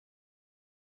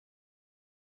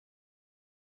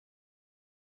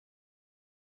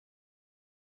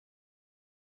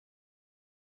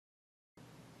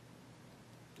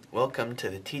Welcome to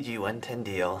the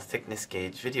TG-110DL thickness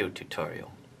gauge video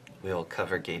tutorial. We will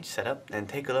cover gauge setup and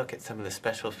take a look at some of the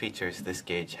special features this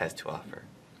gauge has to offer.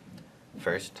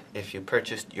 First, if you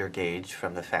purchased your gauge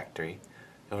from the factory,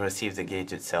 you'll receive the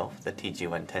gauge itself, the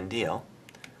TG-110DL,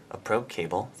 a probe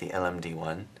cable, the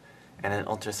LMD1, and an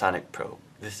ultrasonic probe.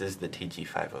 This is the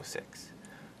TG-506.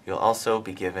 You'll also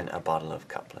be given a bottle of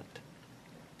couplant.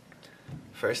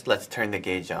 First, let's turn the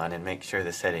gauge on and make sure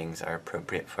the settings are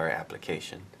appropriate for our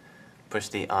application. Push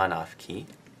the on-off key.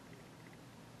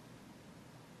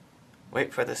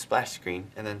 Wait for the splash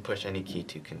screen and then push any key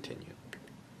to continue.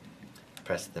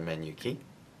 Press the menu key.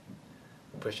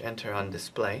 Push enter on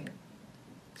display.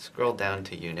 Scroll down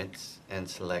to units and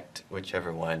select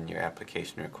whichever one your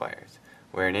application requires.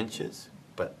 We're in inches,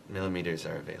 but millimeters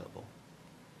are available.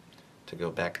 To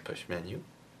go back, push menu.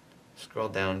 Scroll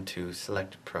down to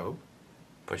select probe.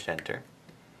 Push enter.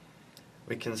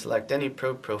 We can select any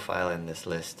probe profile in this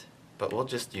list, but we'll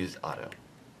just use auto.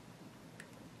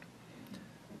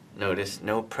 Notice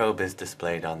no probe is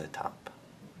displayed on the top.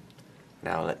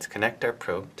 Now let's connect our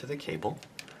probe to the cable,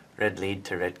 red lead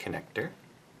to red connector.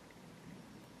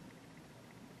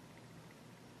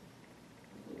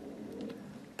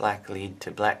 Black lead to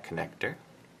black connector.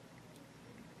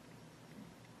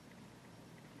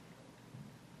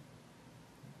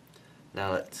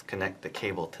 Now let's connect the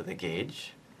cable to the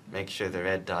gauge. Make sure the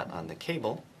red dot on the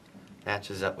cable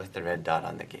matches up with the red dot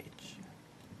on the gauge.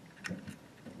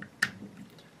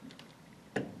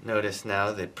 Notice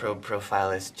now the probe profile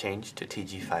is changed to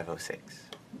TG-506.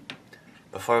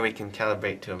 Before we can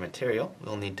calibrate to a material,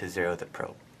 we'll need to zero the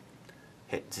probe.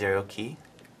 Hit 0 key.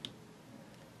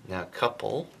 Now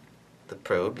couple the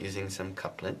probe using some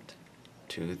couplant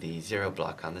to the 0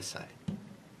 block on the side.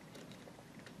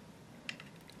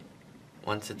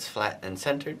 Once it's flat and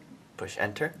centered, push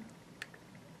enter.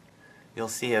 You'll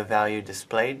see a value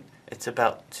displayed. It's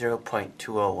about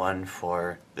 0.201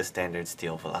 for the standard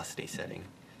steel velocity setting.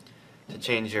 To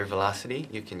change your velocity,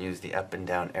 you can use the up and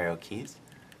down arrow keys.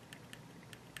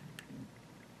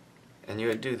 And you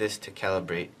would do this to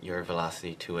calibrate your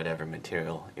velocity to whatever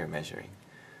material you're measuring.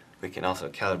 We can also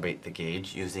calibrate the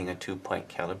gauge using a 2-point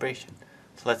calibration.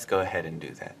 So let's go ahead and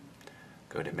do that.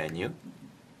 Go to menu.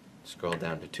 Scroll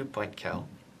down to 2-point cal,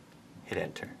 hit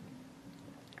enter.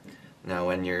 Now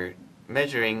when you're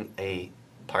measuring a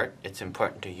part, it's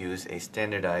important to use a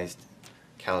standardized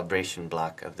calibration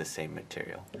block of the same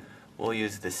material. We'll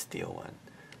use this steel one.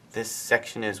 This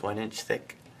section is 1 inch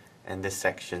thick, and this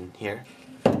section here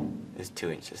is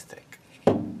 2 inches thick.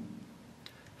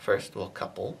 First, we'll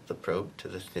couple the probe to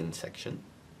the thin section.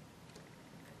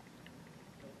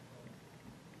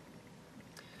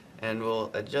 And we'll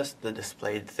adjust the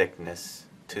displayed thickness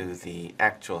to the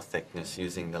actual thickness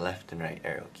using the left and right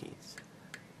arrow keys.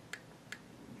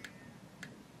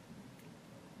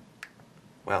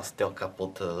 While still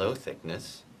coupled to the low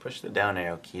thickness, push the down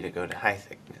arrow key to go to high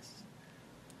thickness.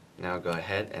 Now go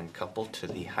ahead and couple to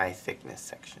the high thickness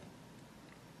section.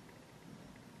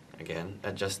 Again,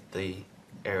 adjust the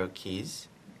arrow keys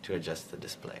to adjust the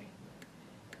display.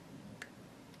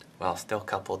 While still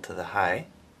coupled to the high,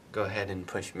 go ahead and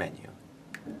push menu.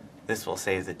 This will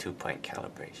save the 2-point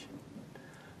calibration.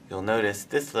 You'll notice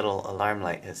this little alarm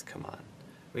light has come on.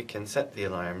 We can set the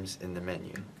alarms in the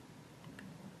menu.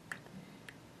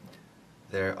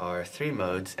 There are 3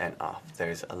 modes and off.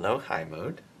 There's a low-high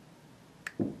mode,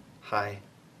 high,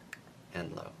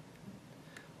 and low.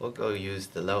 We'll go use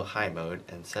the low-high mode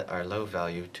and set our low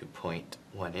value to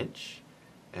 0.1 inch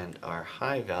and our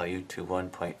high value to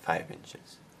 1.5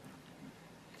 inches.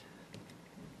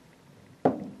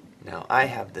 Now I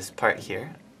have this part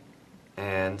here,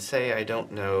 and say I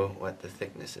don't know what the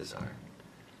thicknesses are.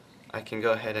 I can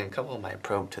go ahead and couple my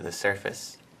probe to the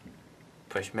surface,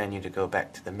 push menu to go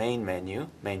back to the main menu,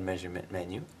 main measurement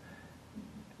menu,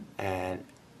 and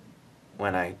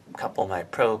when I couple my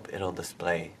probe, it'll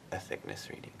display a thickness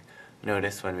reading.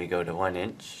 Notice when we go to 1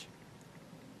 inch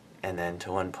and then to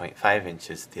 1.5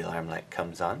 inches, the alarm light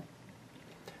comes on.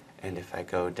 And if I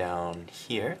go down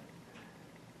here,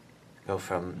 go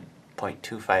from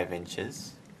 0.25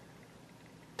 inches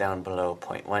down below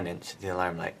 0.1 inch, the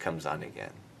alarm light comes on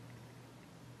again.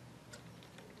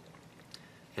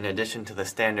 In addition to the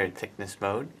standard thickness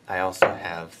mode, I also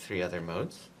have 3 other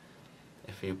modes.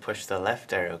 If you push the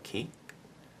left arrow key,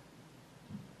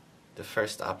 the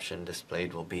first option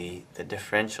displayed will be the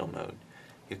differential mode.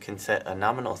 You can set a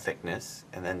nominal thickness,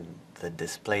 and then the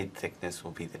displayed thickness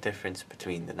will be the difference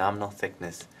between the nominal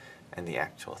thickness and the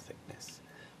actual thickness.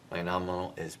 My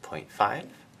nominal is 0.5,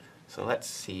 so let's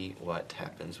see what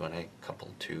happens when I couple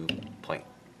to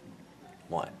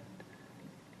 0.1.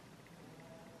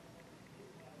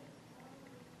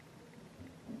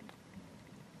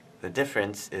 The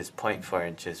difference is 0.4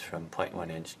 inches from 0.1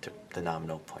 inch to the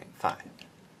nominal 0.5.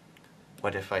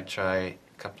 What if I try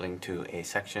coupling to a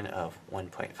section of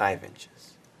 1.5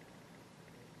 inches?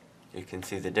 You can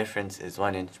see the difference is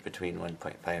 1 inch between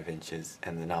 1.5 inches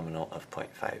and the nominal of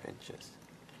 0.5 inches.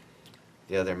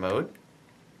 The other mode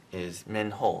is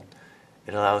min hold.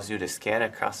 It allows you to scan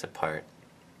across a part,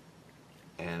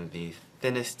 and the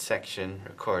thinnest section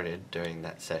recorded during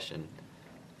that session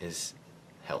is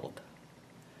held.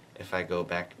 If I go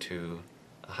back to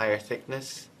a higher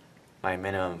thickness, my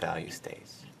minimum value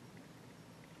stays.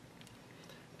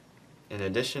 In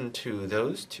addition to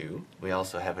those two, we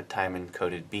also have a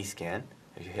time-encoded B-scan.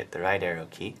 If you hit the right arrow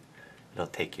key, it'll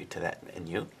take you to that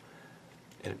menu.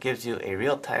 It gives you a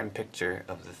real-time picture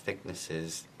of the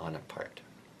thicknesses on a part.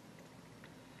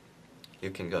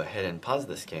 You can go ahead and pause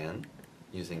the scan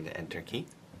using the Enter key,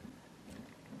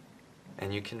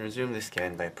 and you can resume the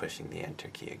scan by pushing the Enter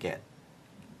key again.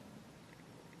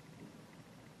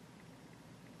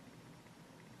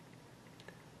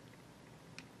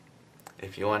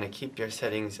 If you want to keep your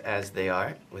settings as they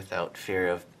are without fear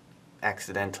of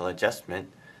accidental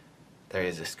adjustment, there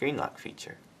is a screen lock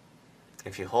feature.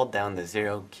 If you hold down the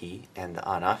 0 key and the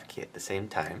on-off key at the same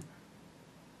time,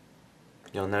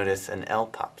 you'll notice an L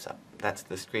pops up. That's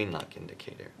the screen lock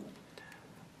indicator.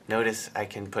 Notice I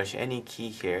can push any key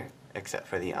here except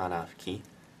for the on-off key,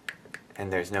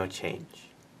 and there's no change.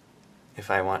 If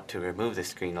I want to remove the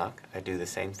screen lock, I do the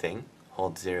same thing,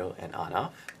 hold 0 and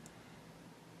on-off,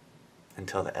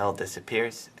 until the L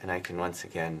disappears, and I can once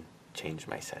again change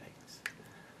my settings.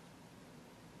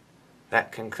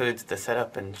 That concludes the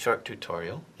setup and short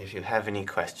tutorial. If you have any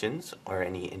questions or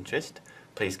any interest,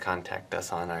 please contact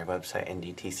us on our website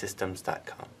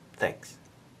ndtsystems.com. Thanks.